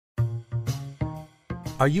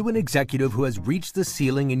Are you an executive who has reached the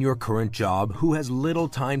ceiling in your current job, who has little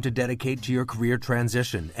time to dedicate to your career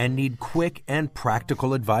transition and need quick and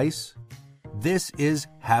practical advice? This is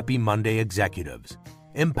Happy Monday Executives,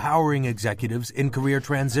 empowering executives in career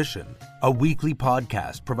transition, a weekly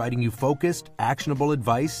podcast providing you focused, actionable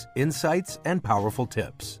advice, insights, and powerful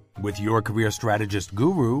tips. With your career strategist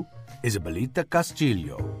guru, Isabelita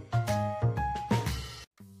Castillo.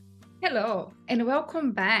 Hello, and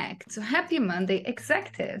welcome back to Happy Monday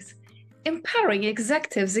Executives, empowering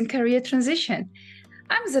executives in career transition.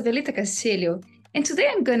 I'm Isabelita Castillo, and today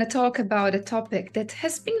I'm going to talk about a topic that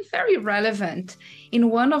has been very relevant in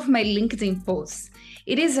one of my LinkedIn posts.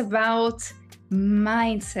 It is about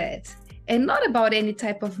mindset, and not about any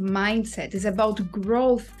type of mindset. It's about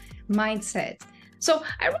growth mindset. So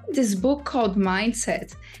I read this book called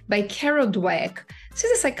Mindset by Carol Dweck.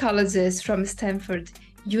 She's a psychologist from Stanford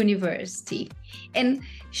University, and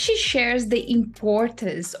she shares the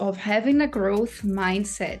importance of having a growth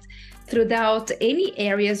mindset throughout any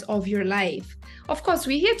areas of your life. Of course,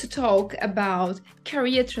 we're here to talk about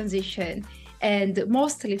career transition and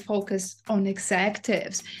mostly focus on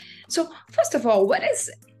executives. So first of all, what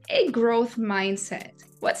is a growth mindset?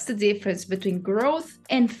 What's the difference between growth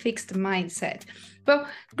and fixed mindset? Well,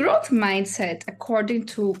 growth mindset, according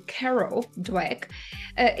to Carol Dweck,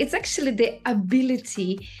 it's actually the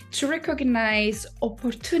ability to recognize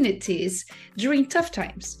opportunities during tough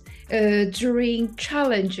times, during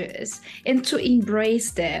challenges, and to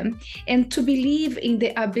embrace them, and to believe in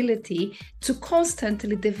the ability to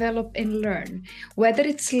constantly develop and learn, whether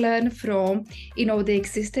it's learn from, the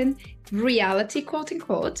existing reality, quote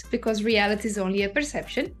unquote, because reality is only a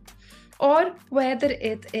perception, or whether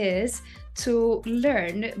it is to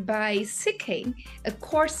learn by seeking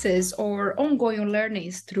courses or ongoing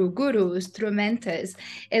learnings through gurus, through mentors,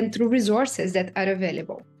 and through resources that are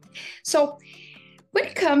available. So when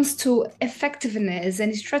it comes to effectiveness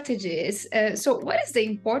and strategies, so what is the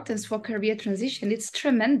importance for career transition? It's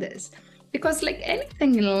tremendous. Because like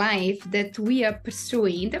anything in life that we are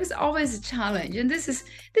pursuing, there is always a challenge. And this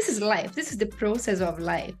is life. This is the process of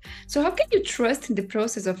life. So how can you trust in the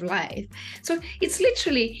process of life? So it's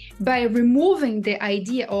literally by removing the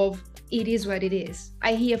idea of it is what it is.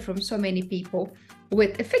 I hear from so many people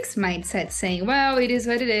with a fixed mindset saying, well, it is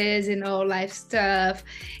what it is, life stuff,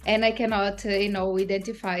 and I cannot,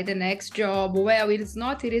 identify the next job. Well, it is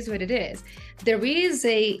not, it is what it is. There is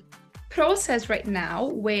a process right now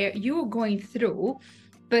where you're going through,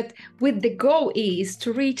 but with the goal is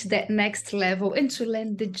to reach that next level and to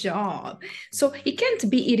land the job. So it can't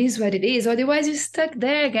be it is what it is, otherwise you're stuck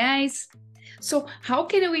there, guys. So how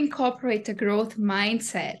can we incorporate a growth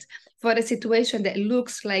mindset for a situation that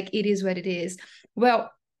looks like it is what it is?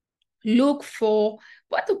 Well, look for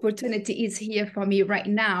what opportunity is here for me right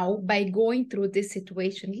now by going through this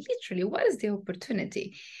situation. Literally, what is the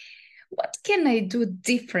opportunity? What can I do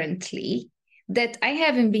differently that I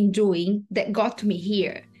haven't been doing that got me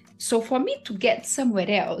here? So for me to get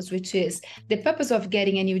somewhere else, which is the purpose of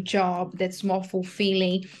getting a new job that's more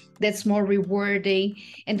fulfilling, that's more rewarding,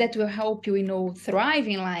 and that will help you, thrive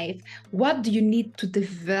in life, what do you need to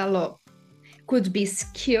develop? Could be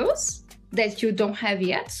skills that you don't have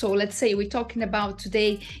yet. So let's say we're talking about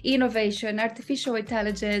today, innovation, artificial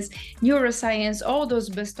intelligence, neuroscience, all those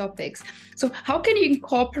best topics. So how can you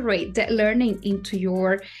incorporate that learning into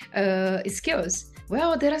your skills?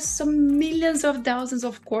 Well, there are some millions of thousands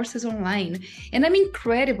of courses online, and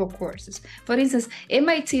incredible courses. For instance,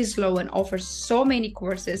 MIT Sloan offers so many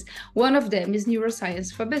courses. One of them is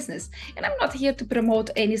Neuroscience for Business. And I'm not here to promote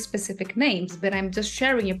any specific names, but I'm just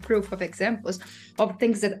sharing a proof of examples of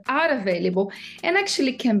things that are available and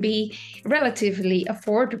actually can be relatively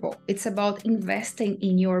affordable. It's about investing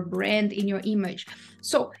in your brand, in your image.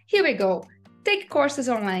 So here we go. Take courses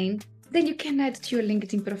online. Then you can add to your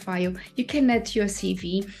LinkedIn profile, you can add to your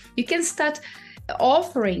CV, you can start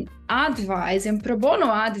offering advice and pro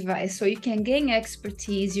bono advice so you can gain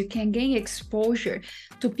expertise, you can gain exposure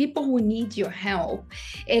to people who need your help.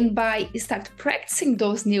 And by start practicing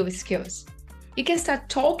those new skills, you can start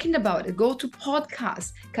talking about it. Go to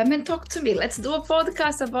podcasts, come and talk to me. Let's do a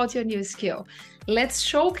podcast about your new skill. Let's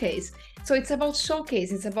showcase. So it's about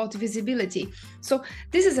showcase, it's about visibility. So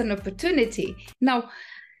this is an opportunity. Now,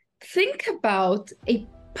 think about a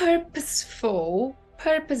purposeful,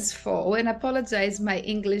 and apologize my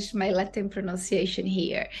English, my Latin pronunciation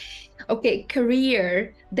here. Okay,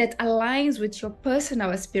 career that aligns with your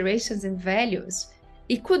personal aspirations and values.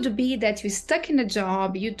 It could be that you're stuck in a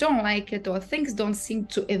job, you don't like it, or things don't seem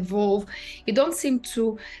to evolve, you don't seem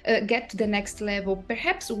to get to the next level.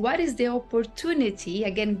 Perhaps what is the opportunity,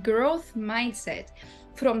 again, growth mindset,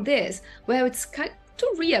 from this? Well, it's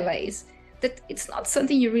to realize that it's not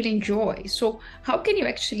something you really enjoy. So how can you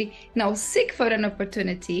actually now seek for an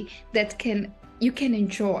opportunity that you can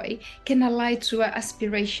enjoy, can align to your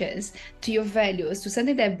aspirations, to your values, to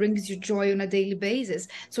something that brings you joy on a daily basis?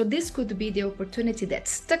 So this could be the opportunity, that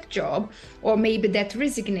stuck job, or maybe that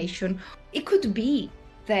resignation. It could be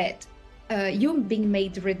that you being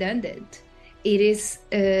made redundant. It is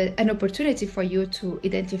an opportunity for you to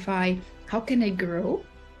identify, how can I grow?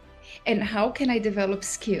 And how can I develop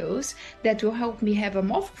skills that will help me have a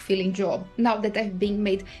more fulfilling job now that I've been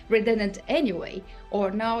made redundant anyway, or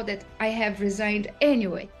now that I have resigned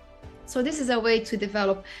anyway? So this is a way to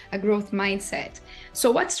develop a growth mindset.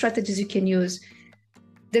 So what strategies you can use?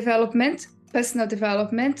 Development, personal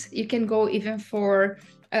development. You can go even for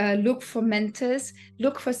look for mentors,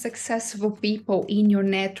 look for successful people in your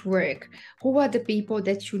network. Who are the people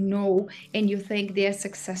that you know and you think they are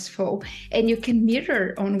successful, and you can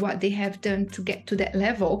mirror on what they have done to get to that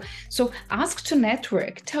level? So ask to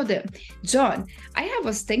network. Tell them, John, I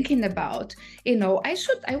was thinking about, I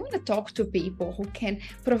want to talk to people who can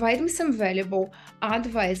provide me some valuable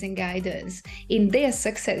advice and guidance in their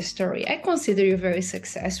success story. I consider you very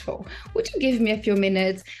successful. Would you give me a few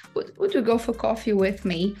minutes? Would you go for coffee with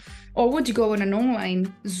me? Or would you go on an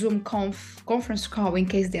online Zoom conference call in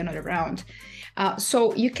case they're not around?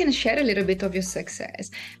 So you can share a little bit of your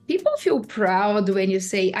success. People feel proud when you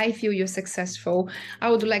say, I feel you're successful.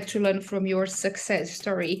 I would like to learn from your success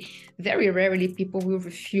story. Very rarely people will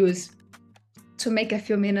refuse to make a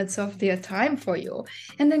few minutes of their time for you.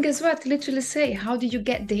 And then guess what? Literally say, how did you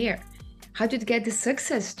get there? How did you get the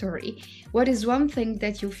success story? What is one thing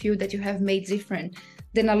that you feel that you have made different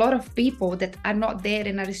than a lot of people that are not there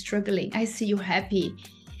and are struggling? I see you happy.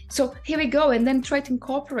 So here we go. And then try to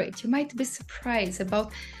incorporate. You might be surprised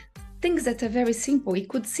about things that are very simple. It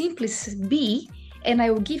could simply be, and I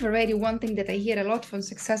will give already one thing that I hear a lot from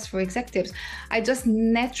successful executives. I just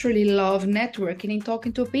naturally love networking and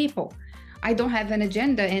talking to people. I don't have an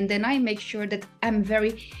agenda, and then I make sure that I'm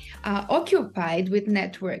very occupied with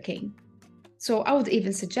networking. So I would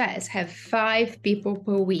even suggest have 5 people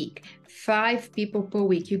per week. 5 people per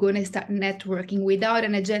week. You're going to start networking without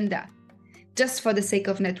an agenda, just for the sake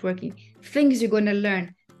of networking. Things you're going to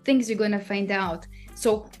learn, things you're going to find out.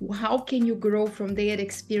 So how can you grow from their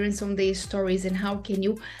experience, on their stories, and how can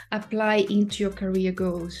you apply into your career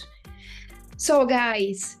goals? So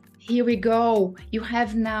guys, here we go. You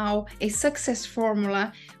have now a success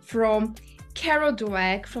formula from Carol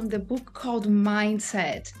Dweck from the book called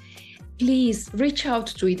Mindset. Please reach out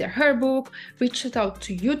to either her book, reach out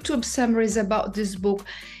to YouTube summaries about this book.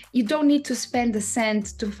 You don't need to spend a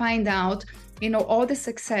cent to find out, all the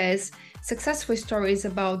successful stories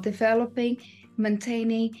about developing,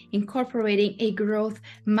 maintaining, incorporating a growth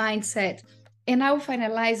mindset. And I will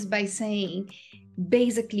finalize by saying,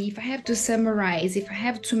 basically, if I have to summarize, if I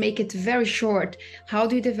have to make it very short, how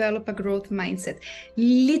do you develop a growth mindset?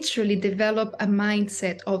 Literally develop a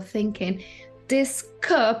mindset of thinking, this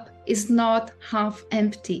cup is not half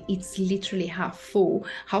empty, it's literally half full.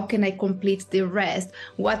 How can I complete the rest?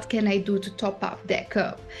 What can I do to top up that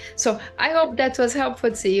cup? So I hope that was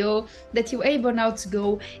helpful to you, that you're able now to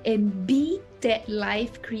go and be that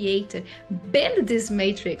life creator. Bend this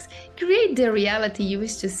matrix, create the reality you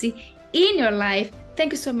wish to see in your life.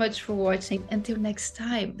 Thank you so much for watching. Until next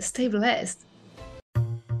time, stay blessed.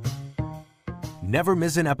 Never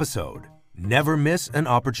miss an episode. Never miss an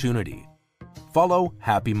opportunity. Follow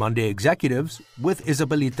Happy Monday Executives with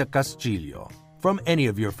Isabelita Castillo from any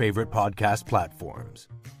of your favorite podcast platforms.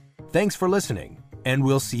 Thanks for listening, and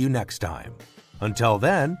we'll see you next time. Until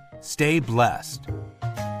then, stay blessed.